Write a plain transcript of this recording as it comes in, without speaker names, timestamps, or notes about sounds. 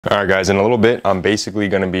All right, guys, in a little bit, I'm basically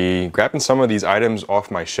going to be grabbing some of these items off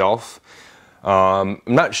my shelf. I'm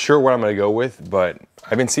not sure what I'm going to go with, but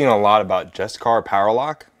I've been seeing a lot about Jescar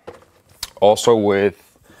Powerlock. Also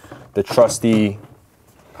with the trusty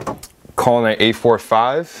Collinte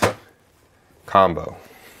A45 combo.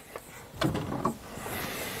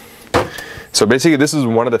 So basically, this is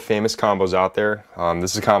one of the famous combos out there.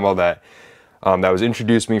 This is a combo that was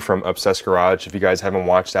introduced to me from Obsessed Garage. If you guys haven't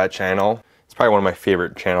watched that channel, it's probably one of my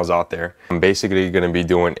favorite channels out there. I'm basically going to be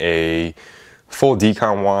doing a full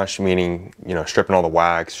decon wash, meaning, you know, stripping all the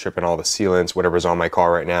wax, stripping all the sealants, whatever's on my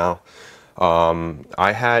car right now.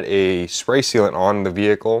 I had a spray sealant on the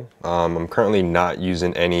vehicle. I'm currently not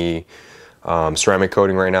using any ceramic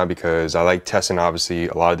coating right now because I like testing, obviously,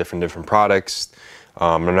 a lot of different products.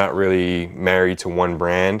 I'm not really married to one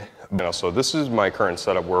brand. So this is my current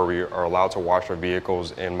setup where we are allowed to wash our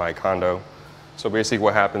vehicles in my condo. So basically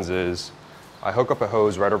what happens is I hook up a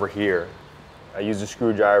hose right over here. I use a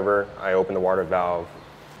screwdriver, I open the water valve.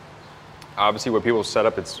 Obviously with people's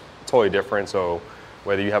setup, it's totally different. So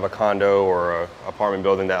whether you have a condo or an apartment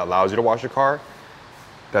building that allows you to wash your car,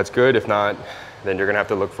 that's good. If not, then you're gonna have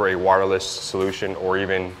to look for a waterless solution, or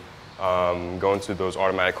even go into those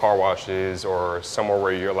automatic car washes, or somewhere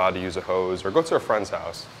where you're allowed to use a hose, or go to a friend's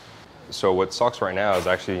house. So what sucks right now is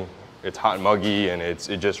actually it's hot and muggy, and it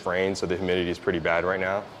just rained, so the humidity is pretty bad right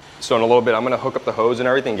now. So in a little bit, I'm gonna hook up the hose and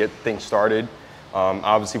everything, get things started.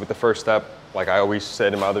 Obviously with the first step, like I always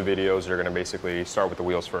said in my other videos, you're gonna basically start with the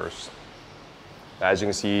wheels first. As you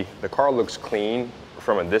can see, the car looks clean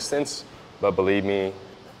from a distance, but believe me,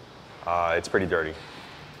 it's pretty dirty.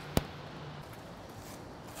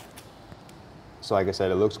 So like I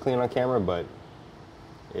said, it looks clean on camera, but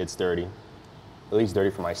it's dirty. At least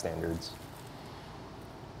dirty for my standards.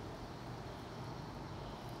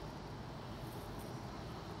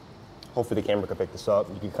 Hopefully the camera can pick this up.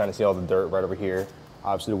 You can kind of see all the dirt right over here.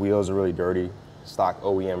 Obviously the wheels are really dirty. Stock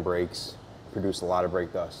OEM brakes produce a lot of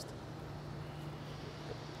brake dust.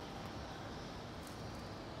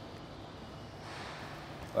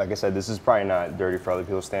 Like I said, this is probably not dirty for other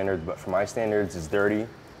people's standards, but for my standards, it's dirty.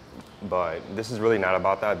 But this is really not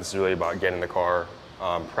about that. This is really about getting the car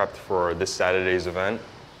prepped for this Saturday's event.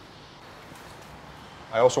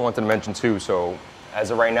 I also wanted to mention too, so as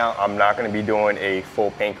of right now, I'm not going to be doing a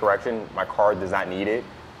full paint correction. My car does not need it.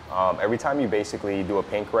 Every time you basically do a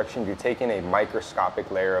paint correction, you're taking a microscopic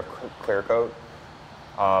layer of clear coat.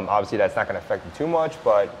 Obviously, that's not going to affect it too much,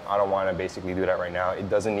 but I don't want to basically do that right now. It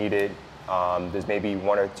doesn't need it. There's maybe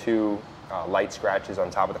one or two light scratches on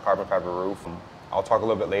top of the carbon fiber roof. I'll talk a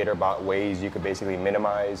little bit later about ways you could basically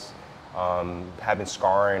minimize having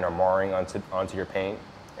scarring or marring onto your paint.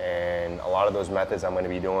 And a lot of those methods I'm going to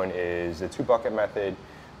be doing is the 2-bucket method,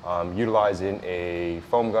 utilizing a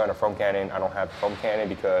foam gun or foam cannon. I don't have a foam cannon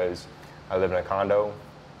because I live in a condo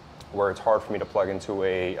where it's hard for me to plug into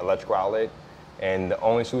a electrical outlet. And the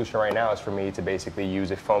only solution right now is for me to basically use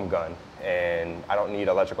a foam gun. And I don't need an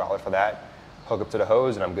electrical outlet for that. Hook up to the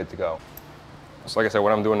hose and I'm good to go. So like I said,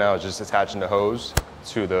 what I'm doing now is just attaching the hose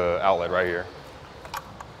to the outlet right here.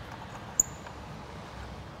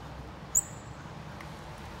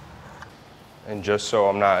 And just so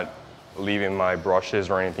I'm not leaving my brushes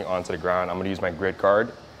or anything onto the ground, I'm gonna use my grid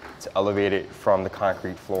card to elevate it from the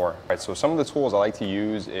concrete floor. All right, so some of the tools I like to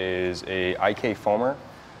use is a IK foamer.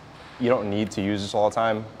 You don't need to use this all the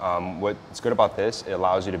time. What's good about this, it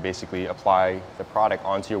allows you to basically apply the product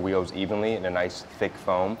onto your wheels evenly in a nice thick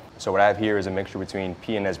foam. So what I have here is a mixture between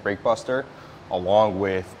P&S Brake Buster along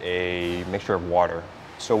with a mixture of water.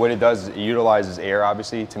 So what it does is it utilizes air,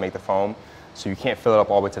 obviously, to make the foam, so you can't fill it up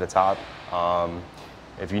all the way to the top.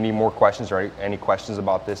 If you need more questions or any questions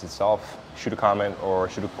about this itself, shoot a comment or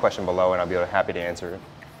shoot a question below and I'll be happy to answer it.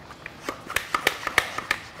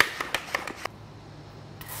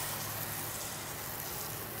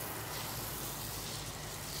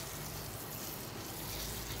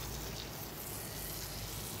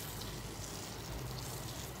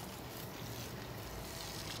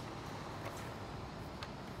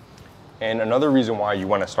 And another reason why you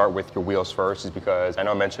want to start with your wheels first is because I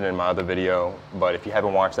know I mentioned it in my other video, but if you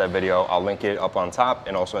haven't watched that video, I'll link it up on top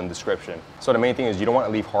and also in the description. So the main thing is you don't want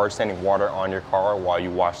to leave hard standing water on your car while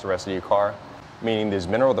you wash the rest of your car, meaning there's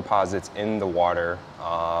mineral deposits in the water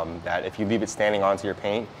that if you leave it standing onto your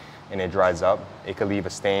paint and it dries up, it could leave a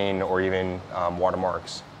stain or even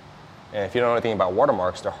watermarks. And if you don't know anything about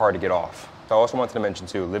watermarks, they're hard to get off. So I also wanted to mention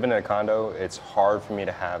too, living in a condo, it's hard for me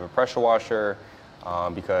to have a pressure washer,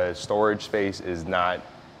 because storage space is not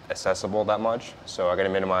accessible that much. So I gotta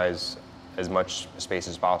minimize as much space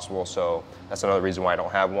as possible. So that's another reason why I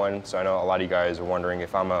don't have one. So I know a lot of you guys are wondering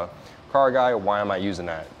if I'm a car guy, why am I using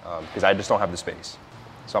that? Because I just don't have the space.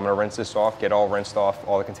 So I'm gonna rinse this off, get all rinsed off,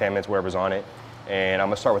 all the contaminants, whatever's on it. And I'm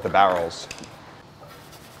gonna start with the barrels.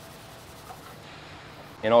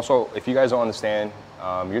 And also, if you guys don't understand,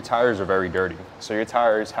 your tires are very dirty. So your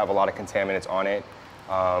tires have a lot of contaminants on it,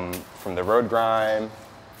 from the road grime,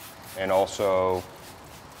 and also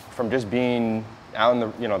from just being out in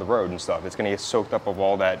the, the road and stuff. It's gonna get soaked up of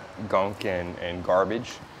all that gunk and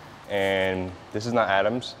garbage. And this is not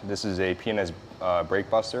Adams, this is a P&S brake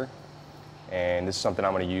buster. And this is something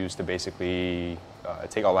I'm gonna use to basically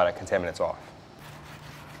take all that contaminants off.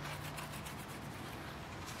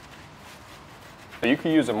 So you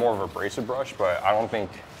could use a more of a abrasive brush, but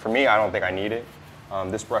for me, I don't think I need it.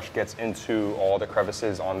 This brush gets into all the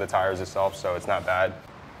crevices on the tires itself, so it's not bad.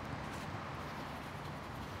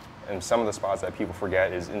 And some of the spots that people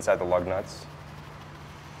forget is inside the lug nuts.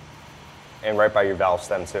 And right by your valve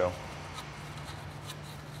stem too.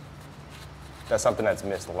 That's something that's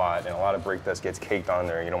missed a lot, and a lot of brake dust gets caked on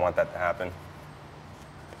there. You don't want that to happen.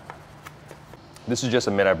 This is just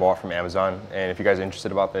a mitt I bought from Amazon, and if you guys are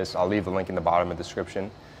interested about this, I'll leave the link in the bottom of the description.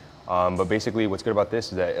 But basically what's good about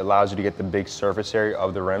this is that it allows you to get the big surface area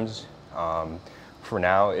of the rims. For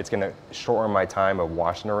now, it's gonna shorten my time of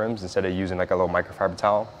washing the rims instead of using like a little microfiber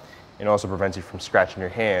towel. It also prevents you from scratching your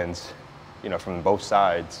hands, from both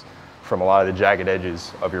sides, from a lot of the jagged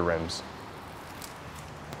edges of your rims.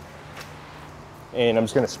 And I'm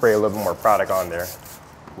just gonna spray a little bit more product on there.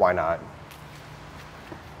 Why not?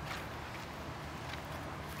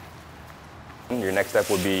 Your next step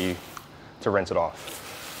would be to rinse it off.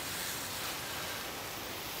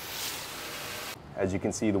 As you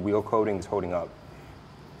can see, the wheel coating is holding up.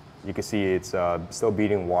 You can see it's still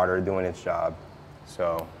beating water, doing its job.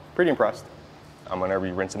 So, pretty impressed. I'm gonna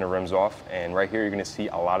be rinsing the rims off, and right here you're gonna see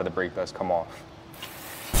a lot of the brake dust come off.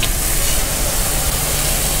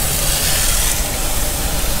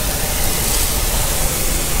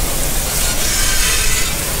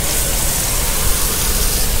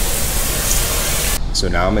 So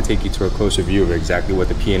now I'm gonna take you to a closer view of exactly what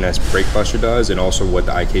the P&S brake buster does and also what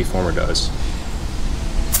the IK former does.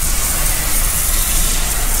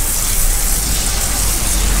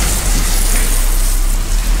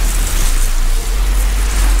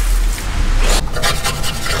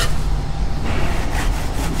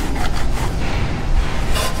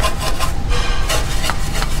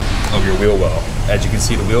 Of your wheel well. As you can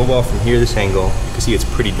see, the wheel well from here, this angle, you can see it's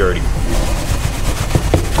pretty dirty.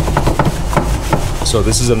 So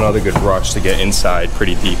this is another good brush to get inside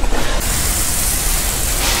pretty deep.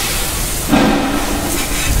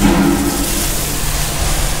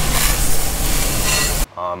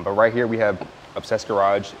 But right here we have Obsessed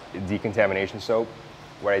Garage decontamination soap.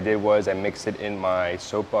 What I did was I mixed it in my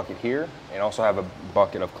soap bucket here and also have a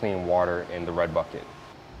bucket of clean water in the red bucket.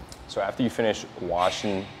 So after you finish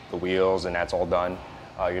washing the wheels and that's all done,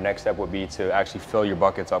 your next step would be to actually fill your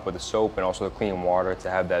buckets up with the soap and also the clean water to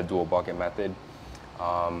have that dual bucket method.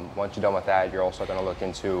 Once you're done with that, you're also going to look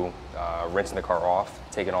into rinsing the car off,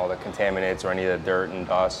 taking all the contaminants or any of the dirt and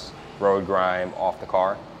dust, road grime off the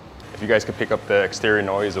car. If you guys could pick up the exterior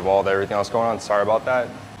noise of everything else going on, sorry about that.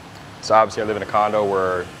 So obviously I live in a condo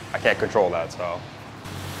where I can't control that, so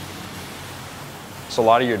a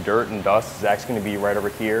lot of your dirt and dust is actually going to be right over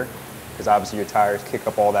here because obviously your tires kick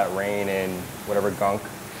up all that rain and whatever gunk.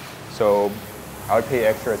 So I would pay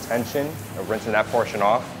extra attention of rinsing that portion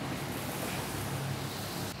off.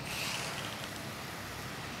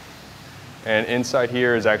 And inside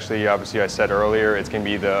here is actually, obviously I said earlier, it's going to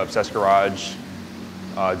be the Obsessed Garage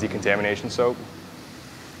decontamination soap.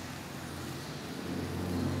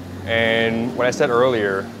 And what I said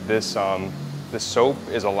earlier, this soap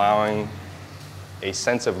is allowing a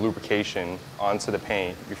sense of lubrication onto the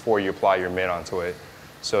paint before you apply your mitt onto it.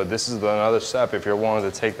 So this is another step if you're willing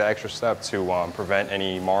to take the extra step to prevent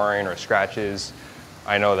any marring or scratches.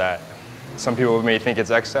 I know that some people may think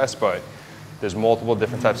it's excess, but there's multiple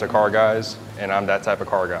different types of car guys, and I'm that type of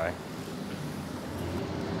car guy.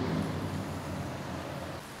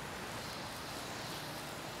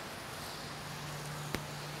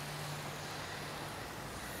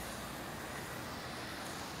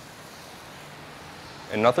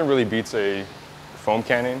 And nothing really beats a foam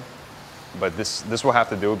canning, but this will have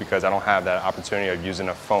to do because I don't have that opportunity of using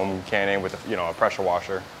a foam canning with a pressure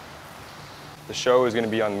washer. The show is going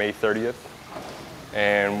to be on May 30th.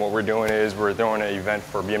 And what we're doing is we're throwing an event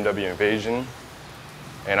for BMW Invasion.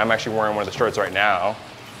 And I'm actually wearing one of the shirts right now.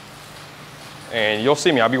 And you'll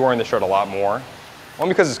see me, I'll be wearing this shirt a lot more.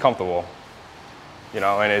 Only because it's comfortable,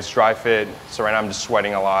 and it's dry fit. So right now I'm just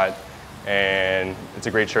sweating a lot. And it's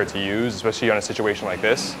a great shirt to use, especially on a situation like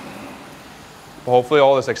this. But hopefully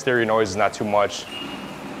all this exterior noise is not too much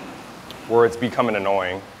where it's becoming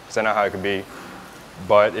annoying, because I know how it could be.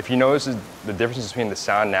 But if you notice the difference between the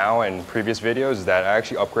sound now and previous videos is that I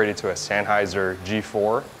actually upgraded to a Sennheiser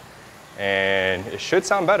G4, and it should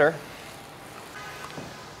sound better.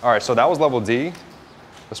 All right, so that was level D.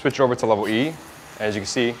 Let's switch over to level E. As you can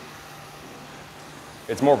see,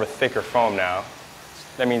 it's more of a thicker foam now.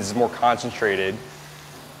 That means it's more concentrated.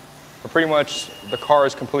 But pretty much the car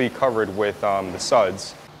is completely covered with the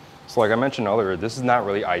suds. So like I mentioned earlier, this is not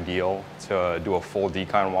really ideal to do a full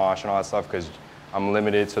decon wash and all that stuff because I'm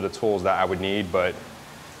limited to the tools that I would need, but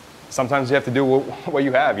sometimes you have to do what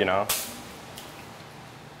you have, you know?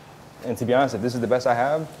 And to be honest, if this is the best I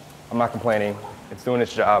have, I'm not complaining. It's doing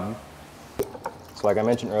its job. So like I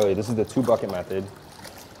mentioned earlier, this is the 2-bucket method.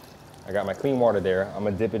 I got my clean water there. I'm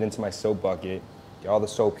gonna dip it into my soap bucket, get all the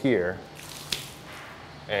soap here.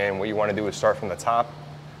 And what you wanna do is start from the top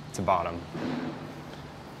to bottom.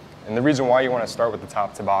 And the reason why you wanna start with the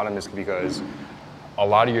top to bottom is because a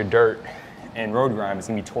lot of your dirt and road grime is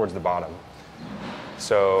gonna be towards the bottom.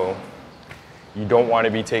 So you don't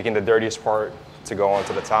wanna be taking the dirtiest part to go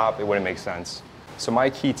onto the top. It wouldn't make sense. So my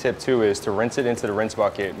key tip too is to rinse it into the rinse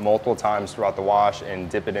bucket multiple times throughout the wash and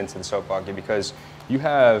dip it into the soap bucket, because you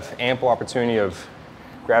have ample opportunity of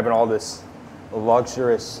grabbing all this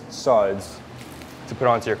luxurious suds to put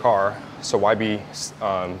onto your car. So why be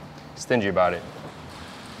stingy about it?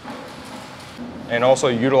 And also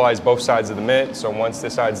utilize both sides of the mitt. So once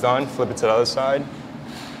this side's done, flip it to the other side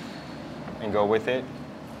and go with it.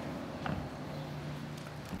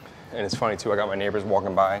 And it's funny too, I got my neighbors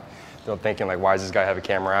walking by. They're thinking like, why does this guy have a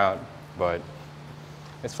camera out? But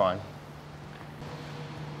it's fine.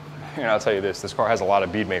 And I'll tell you this car has a lot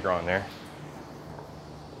of bead maker on there.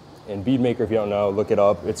 And bead maker, if you don't know, look it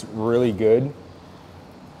up. It's really good.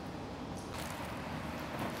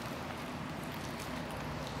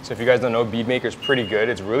 So if you guys don't know, bead maker is pretty good.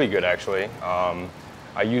 It's really good actually.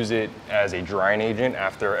 I use it as a drying agent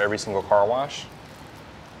after every single car wash.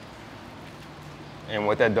 And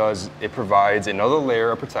what that does, it provides another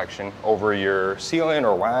layer of protection over your sealant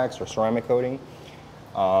or wax or ceramic coating.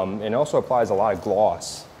 And it also applies a lot of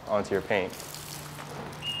gloss onto your paint.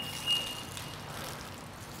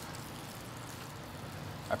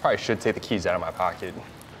 I probably should take the keys out of my pocket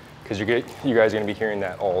because you guys are gonna be hearing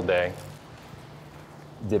that all day.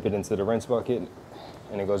 Dip it into the rinse bucket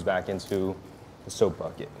and it goes back into the soap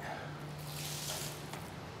bucket.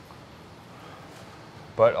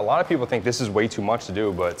 But a lot of people think this is way too much to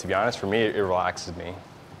do, but to be honest, for me, it relaxes me.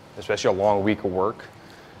 Especially a long week of work,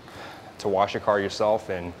 to wash your car yourself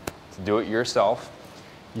and to do it yourself.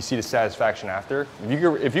 You see the satisfaction after.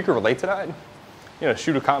 If you could relate to that, you know,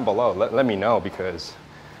 shoot a comment below. Let me know, because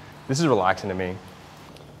this is relaxing to me.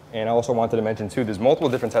 And I also wanted to mention too, there's multiple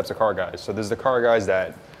different types of car guys. So there's the car guys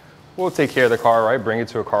that will take care of the car, right? Bring it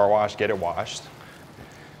to a car wash, get it washed.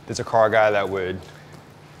 There's a car guy that would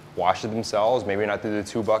wash it themselves, maybe not do the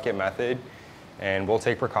 2-bucket method, and we'll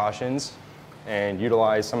take precautions and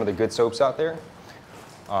utilize some of the good soaps out there.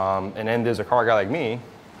 And then there's a car guy like me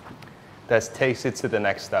that takes it to the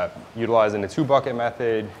next step, utilizing the 2-bucket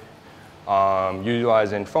method,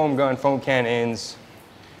 utilizing foam gun, foam cannons,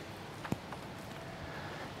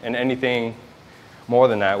 and anything more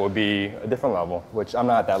than that would be a different level, which I'm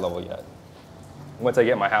not at that level yet. Once I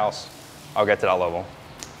get my house, I'll get to that level.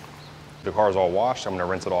 The car's all washed, I'm gonna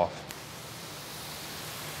rinse it off.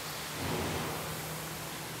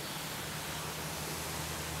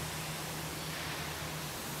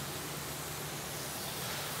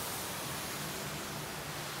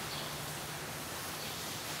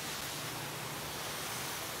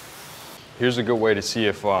 Here's a good way to see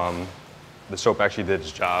if the soap actually did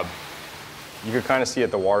its job. You can kind of see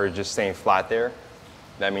that the water is just staying flat there.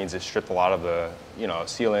 That means it stripped a lot of the, you know,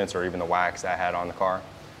 sealants or even the wax that I had on the car.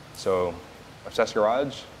 So, Obsessed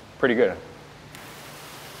Garage, pretty good.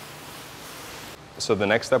 So the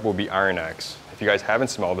next step will be Iron X. If you guys haven't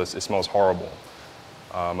smelled this, it smells horrible.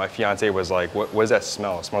 My fiance was like, what does that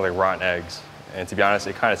smell? It smells like rotten eggs. And to be honest,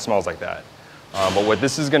 it kind of smells like that. But what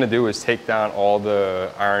this is gonna do is take down all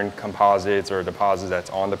the iron composites or deposits that's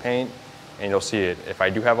on the paint, and you'll see it. If I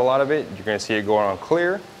do have a lot of it, you're gonna see it going on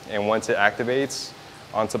clear, and once it activates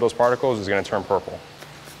onto those particles, it's gonna turn purple.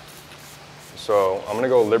 So I'm gonna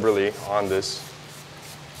go liberally on this.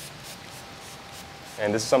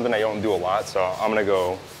 And this is something I don't do a lot, so I'm gonna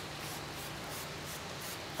go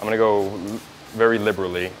very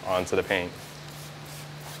liberally onto the paint.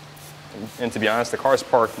 And to be honest, the car's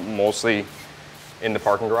parked mostly in the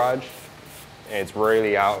parking garage, and it's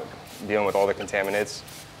rarely out dealing with all the contaminants,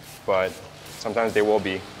 but sometimes they will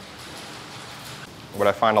be. what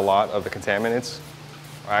I find a lot of the contaminants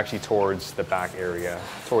are actually towards the back area,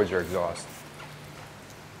 towards your exhaust.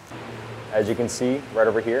 As you can see right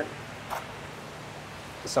over here,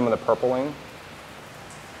 some of the purpling.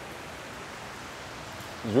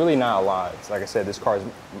 There's really not a lot. So like I said, this car is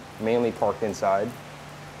mainly parked inside.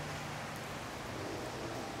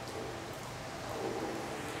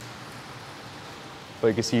 But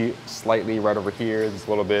you can see slightly right over here, there's a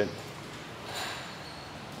little bit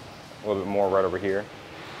more right over here.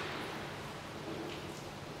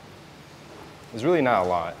 There's really not a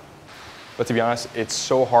lot. But to be honest, it's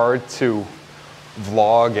so hard to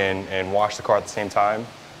vlog and wash the car at the same time.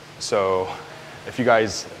 So if you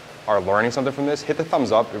guys are learning something from this, hit the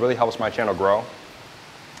thumbs up. It really helps my channel grow.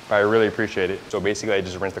 I really appreciate it. So basically I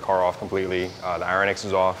just rinsed the car off completely. The Iron-X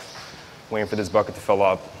is off, waiting for this bucket to fill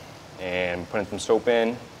up and putting some soap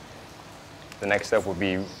in. The next step would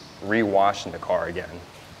be re-washing the car again.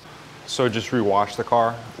 So just re-wash the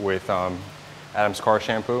car with Adam's car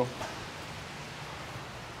shampoo.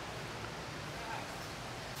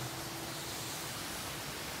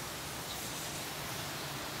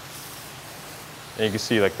 And you can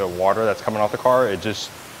see like the water that's coming off the car, it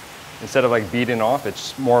just, instead of like beading off,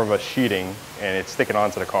 it's more of a sheeting and it's sticking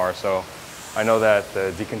onto the car. So I know that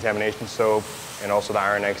the decontamination soap and also the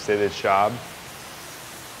Iron-X did its job.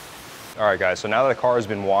 All right guys, so now that the car has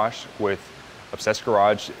been washed with Obsessed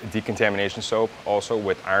Garage decontamination soap, also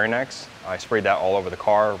with Iron-X, I sprayed that all over the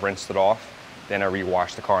car, rinsed it off, then I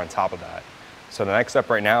re-washed the car on top of that. So the next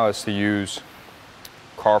step right now is to use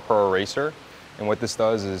Car Pro Eraser. And what this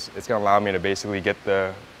does is it's gonna allow me to basically get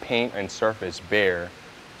the paint and surface bare.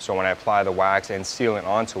 So when I apply the wax and sealant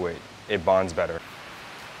onto it, it bonds better.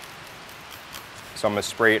 So I'm gonna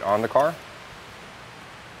spray it on the car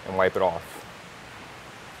and wipe it off.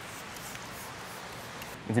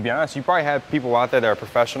 And to be honest, you probably have people out there that are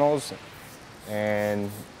professionals and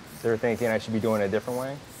they're thinking I should be doing it a different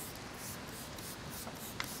way.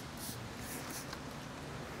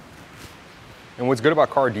 And what's good about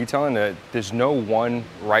car detailing, that there's no one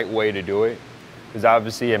right way to do it. There's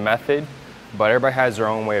obviously a method, but everybody has their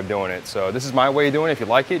own way of doing it. So this is my way of doing it. If you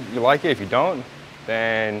like it, you like it. If you don't,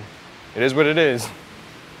 then it is what it is.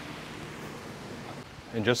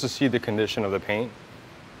 And just to see the condition of the paint's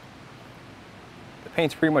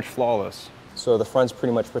pretty much flawless. So the front's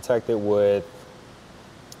pretty much protected with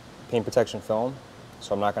paint protection film,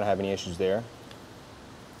 so I'm not gonna have any issues there.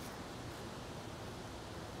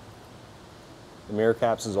 The mirror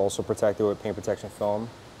caps is also protected with paint protection film,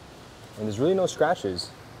 and there's really no scratches.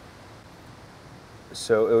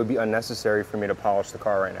 So it would be unnecessary for me to polish the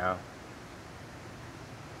car right now.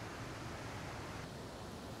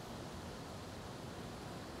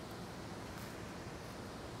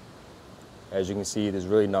 As you can see, there's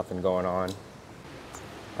really nothing going on.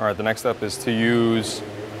 All right, the next step is to use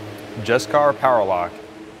Jescar Powerlock.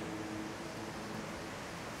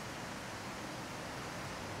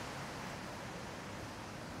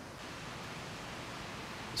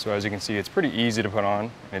 So as you can see, it's pretty easy to put on,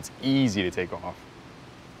 and it's easy to take off.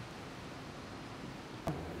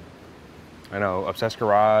 I know Obsessed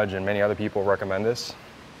Garage and many other people recommend this.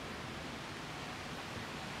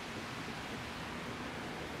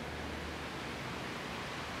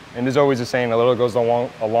 And there's always a saying, a little goes a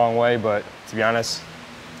long way, but to be honest,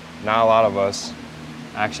 not a lot of us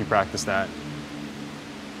actually practice that.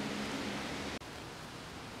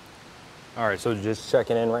 All right, so just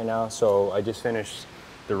checking in right now. So I just finished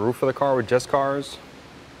the roof of the car with Jescar's,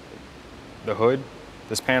 the hood,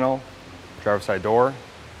 this panel, driver's side door.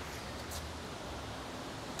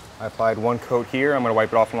 I applied one coat here. I'm gonna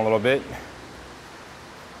wipe it off in a little bit.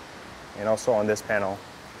 And also on this panel.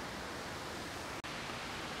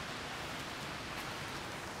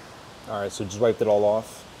 All right, so just wiped it all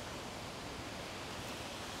off.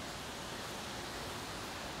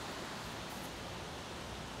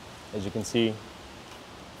 As you can see,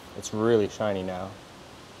 it's really shiny now.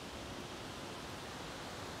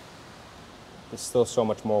 There's still so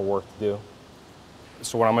much more work to do.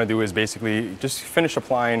 So what I'm gonna do is basically just finish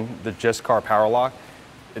applying the Jescar Powerlock.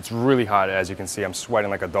 It's really hot, as you can see. I'm sweating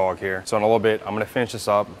like a dog here. So in a little bit, I'm gonna finish this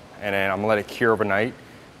up, and then I'm gonna let it cure overnight.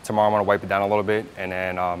 Tomorrow I'm gonna wipe it down a little bit, and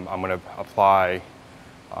then I'm gonna apply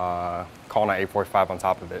Collinte 845 on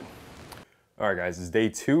top of it. All right guys, it's day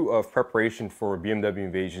 2 of preparation for BMW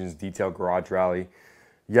Invasion's detailed garage rally.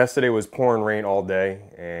 Yesterday was pouring rain all day,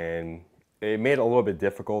 and it made it a little bit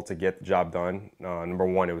difficult to get the job done. Number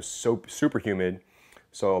one, it was super humid.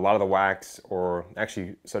 So a lot of the wax, or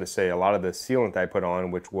actually, so to say, a lot of the sealant that I put on,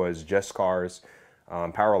 which was Jescar's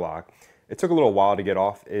Powerlock, it took a little while to get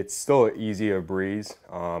off. It's still easy a breeze.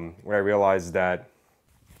 When I realized that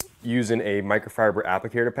using a microfiber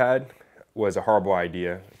applicator pad was a horrible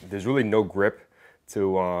idea. There's really no grip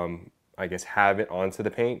to, I guess, have it onto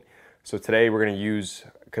the paint. So today we're gonna use,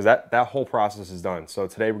 because that whole process is done. So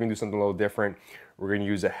today we're gonna do something a little different. We're gonna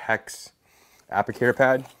use a hex applicator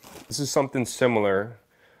pad. This is something similar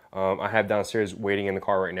I have downstairs waiting in the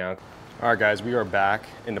car right now. All right guys, we are back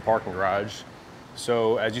in the parking garage.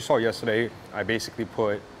 So as you saw yesterday, I basically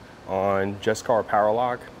put on Jescar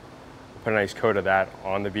Powerlock, put a nice coat of that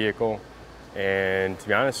on the vehicle. And to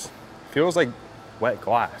be honest, it feels like wet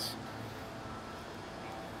glass.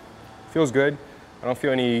 Feels good. I don't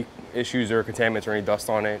feel any issues or contaminants or any dust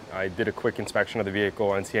on it. I did a quick inspection of the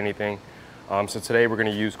vehicle. I didn't see anything. So today we're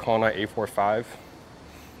gonna use Collinte A45,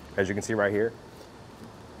 as you can see right here.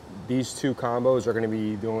 These two combos are gonna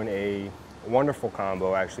be doing a wonderful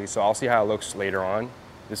combo actually. So I'll see how it looks later on.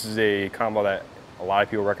 This is a combo that a lot of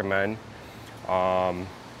people recommend. And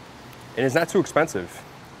it's not too expensive.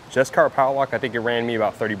 Jescar Powerlock, I think it ran me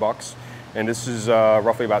about 30 bucks. And this is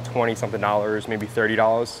roughly about 20 something dollars, maybe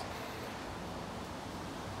 $30.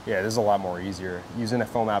 Yeah, this is a lot more easier. Using a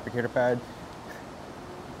foam applicator pad,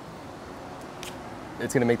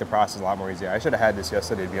 it's gonna make the process a lot more easier. I should have had this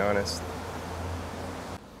yesterday, to be honest.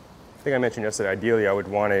 I think I mentioned yesterday, ideally I would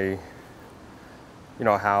want a,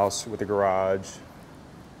 a house with a garage.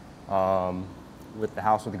 With the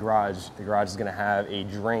house with the garage is gonna have a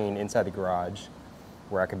drain inside the garage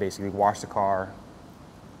where I can basically wash the car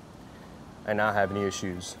and not have any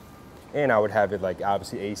issues. And I would have it like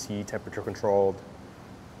obviously AC, temperature controlled.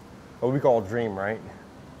 What we call a dream, right?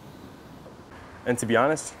 And to be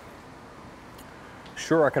honest,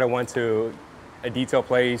 sure, I could have went to a detail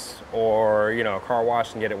place or a car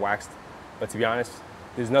wash and get it waxed. But to be honest,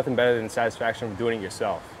 there's nothing better than the satisfaction of doing it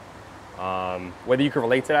yourself. Whether you can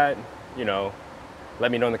relate to that, let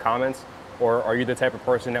me know in the comments. Or are you the type of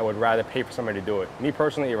person that would rather pay for somebody to do it? Me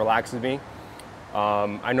personally, it relaxes me.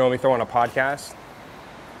 I normally throw on a podcast,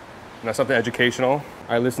 something educational.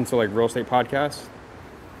 I listen to like real estate podcasts,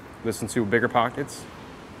 listen to Bigger Pockets.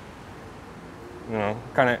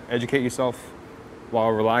 Kind of educate yourself while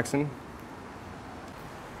relaxing.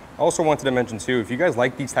 I also wanted to mention too, if you guys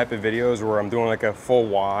like these type of videos where I'm doing like a full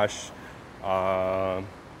wash, or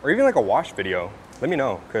even like a wash video, let me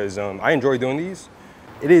know, because I enjoy doing these.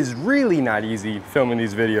 It is really not easy filming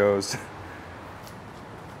these videos.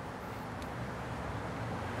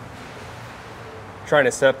 Trying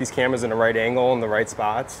to set up these cameras in the right angle and the right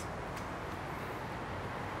spots.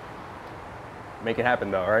 Make it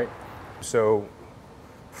happen though, right? So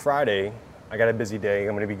Friday, I got a busy day.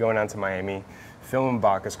 I'm gonna be going down to Miami, filming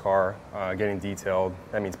Baca's car, getting detailed.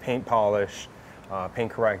 That means paint polish,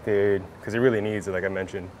 paint corrected, because it really needs it, like I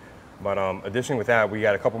mentioned. But additionally with that, we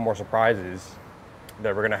got a couple more surprises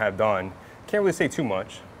that we're gonna have done. Can't really say too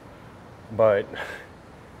much, but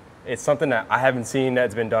it's something that I haven't seen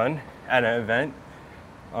that's been done at an event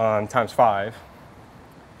times 5.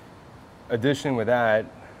 Addition with that,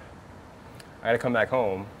 I gotta come back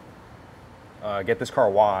home, get this car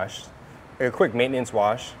washed, like a quick maintenance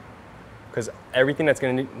wash, because everything that's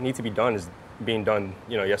gonna need to be done is being done,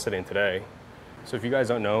 yesterday and today. So if you guys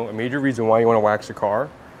don't know, a major reason why you wanna wax your car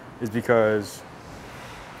is because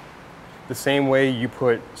the same way you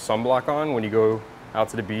put sunblock on when you go out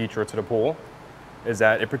to the beach or to the pool, is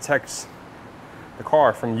that it protects the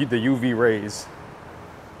car from the UV rays.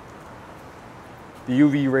 The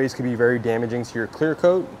UV rays can be very damaging to your clear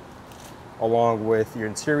coat, along with your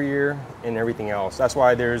interior and everything else. That's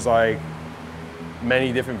why there's like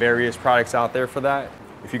many different various products out there for that.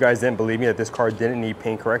 If you guys didn't believe me that this car didn't need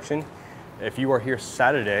paint correction, if you are here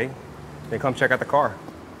Saturday, then come check out the car.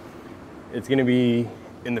 It's gonna be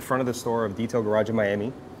in the front of the store of Detail Garage in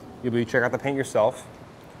Miami. You'll be check out the paint yourself,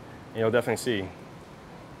 and you'll definitely see.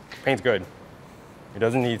 Paint's good. It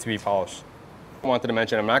doesn't need to be polished. I wanted to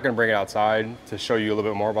mention, I'm not gonna bring it outside to show you a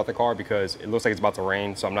little bit more about the car because it looks like it's about to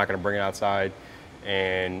rain, so I'm not gonna bring it outside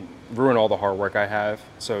and ruin all the hard work I have.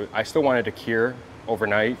 So I still wanted to cure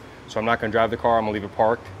overnight, so I'm not gonna drive the car, I'm gonna leave it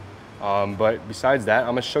parked. But besides that,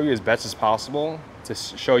 I'm gonna show you as best as possible to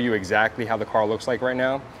show you exactly how the car looks like right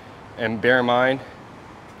now. And bear in mind,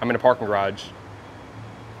 I'm in a parking garage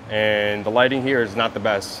and the lighting here is not the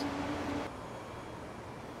best.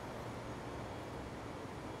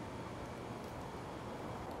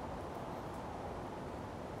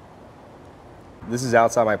 This is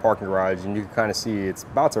outside my parking garage and you can kind of see it's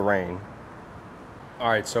about to rain. All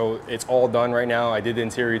right, so it's all done right now. I did the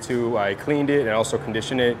interior too. I cleaned it and also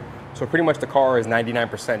conditioned it. So pretty much the car is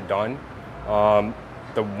 99% done.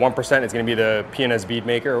 The 1% is gonna be the P&S bead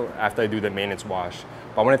maker after I do the maintenance wash.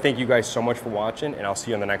 But I wanna thank you guys so much for watching, and I'll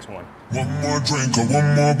see you on the next one. One more drink or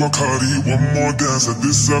one more Bacardi, one more dance at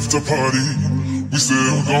this after party. We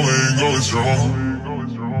still going strong.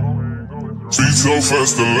 Feet so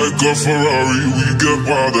faster like a Ferrari. We get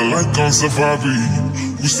wilder like on safari.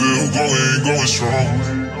 We still going strong.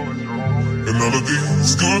 And all of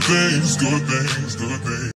these good things, good things, good things.